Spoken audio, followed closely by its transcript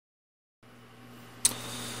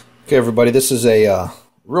Okay, everybody, this is a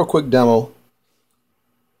real quick demo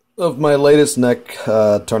of my latest neck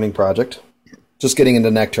turning project. Just getting into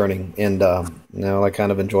neck turning, and I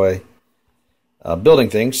kind of enjoy building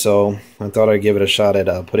things, so I thought I'd give it a shot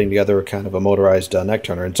at putting together kind of a motorized neck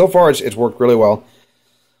turner. And so far, it's worked really well.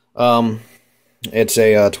 It's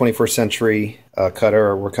a 21st century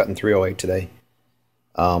cutter. We're cutting 308 today.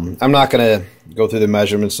 I'm not going to go through the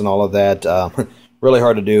measurements and all of that. Really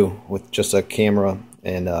hard to do with just a camera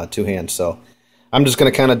and two hands. So I'm just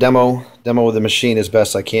going to kind of demo the machine as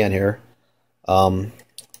best I can here. But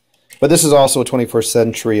this is also a 21st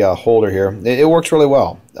century holder here. It works really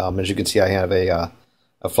well. As you can see, I have a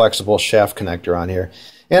flexible shaft connector on here,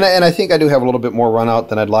 and I think I do have a little bit more run out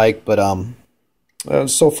than I'd like. But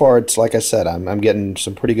so far, it's like I said, I'm getting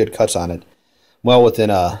some pretty good cuts on it, well within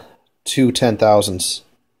 2/10,000ths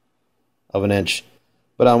of an inch.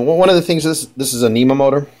 But one of the things is this is a Nema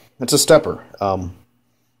motor. It's a stepper.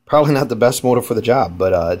 Probably not the best motor for the job,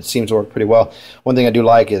 but it seems to work pretty well. One thing I do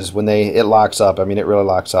like is when it locks up. I mean, it really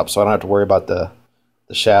locks up, so I don't have to worry about the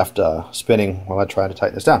shaft spinning while I try to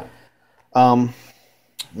tighten this down. A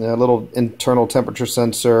little internal temperature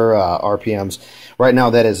sensor, RPMs. Right now,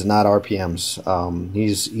 that is not RPMs.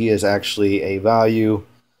 He is actually a value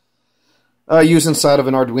used inside of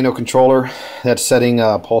an Arduino controller that's setting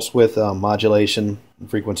pulse width modulation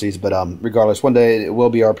frequencies. But regardless, one day it will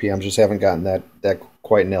be RPMs. Just haven't gotten that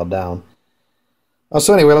quite nailed down.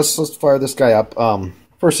 So anyway, let's fire this guy up.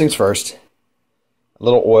 First things first, a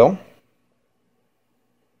little oil.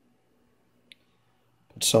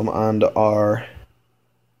 Put some onto our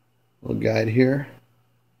little guide here.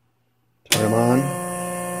 Turn them on.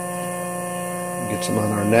 Get some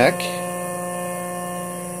on our neck.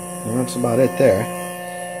 And that's about it there.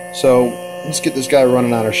 So let's get this guy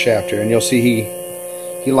running on our shaft here, and you'll see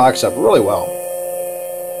he locks up really well.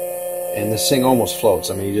 And this thing almost floats.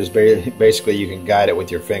 I mean, you just basically you can guide it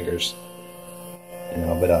with your fingers,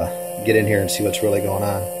 But get in here and see what's really going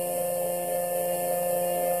on.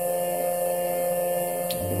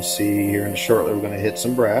 And we'll see here in shortly. We're going to hit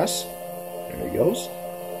some brass. There he goes.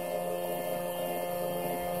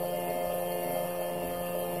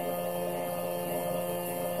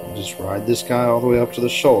 We'll just ride this guy all the way up to the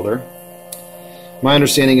shoulder. My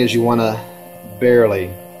understanding is you want to barely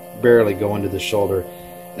go into the shoulder.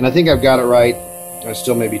 And I think I've got it right. I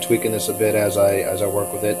still may be tweaking this a bit as I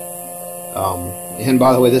work with it. And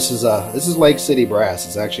by the way, this is Lake City brass.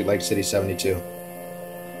 It's actually Lake City 72,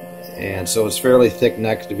 and so it's fairly thick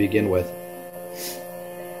neck to begin with.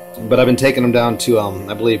 But I've been taking them down to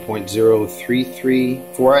I believe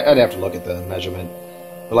 0.0334. I'd have to look at the measurement.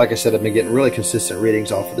 But like I said, I've been getting really consistent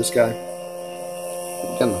readings off of this guy.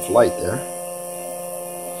 Got enough light there.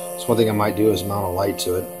 So one thing I might do is mount a light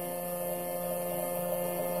to it.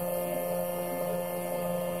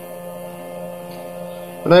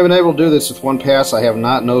 But I've been able to do this with one pass. I have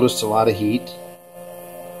not noticed a lot of heat.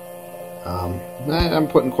 I'm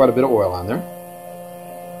putting quite a bit of oil on there.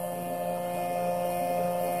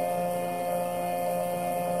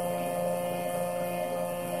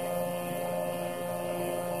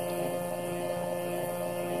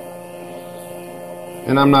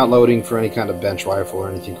 And I'm not loading for any kind of bench rifle or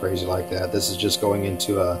anything crazy like that. This is just going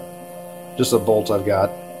into just a bolt I've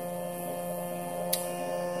got.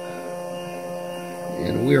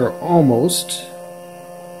 And we are almost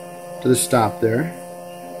to the stop there.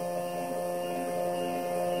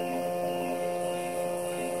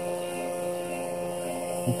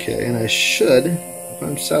 Okay, and I should, if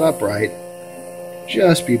I'm set up right,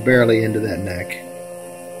 just be barely into that neck.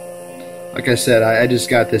 Like I said, I just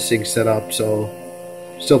got this thing set up, so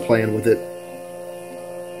still playing with it.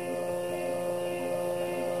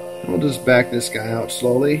 We'll just back this guy out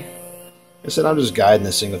slowly. Like I said, I'm just guiding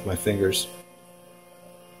this thing with my fingers.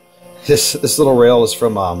 This little rail is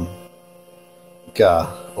from Open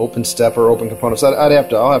Stepper, Open Components. I'll have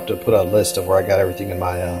to put a list of where I got everything in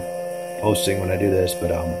my posting when I do this,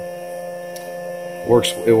 but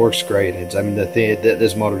it works great.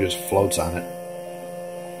 This motor just floats on it.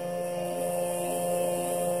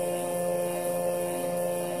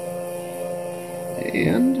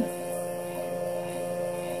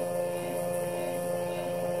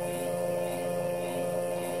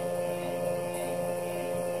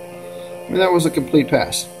 And that was a complete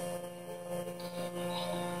pass.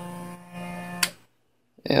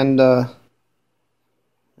 And there's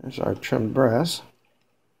our trimmed brass.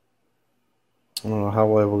 I don't know how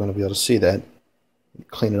well we're going to be able to see that.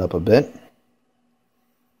 Clean it up a bit.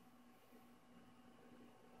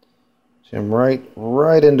 See, I'm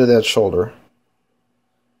right into that shoulder.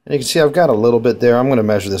 And you can see I've got a little bit there. I'm going to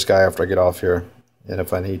measure this guy after I get off here, and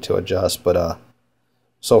if I need to adjust. But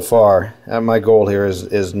so far. And my goal here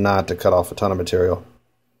is not to cut off a ton of material.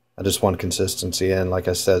 I just want consistency, and like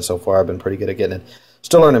I said, so far I've been pretty good at getting it.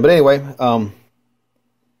 Still learning, but anyway,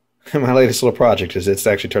 my latest little project it's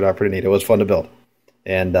actually turned out pretty neat. It was fun to build.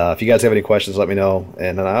 And if you guys have any questions, let me know,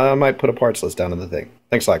 and I might put a parts list down in the thing.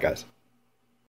 Thanks a lot, guys.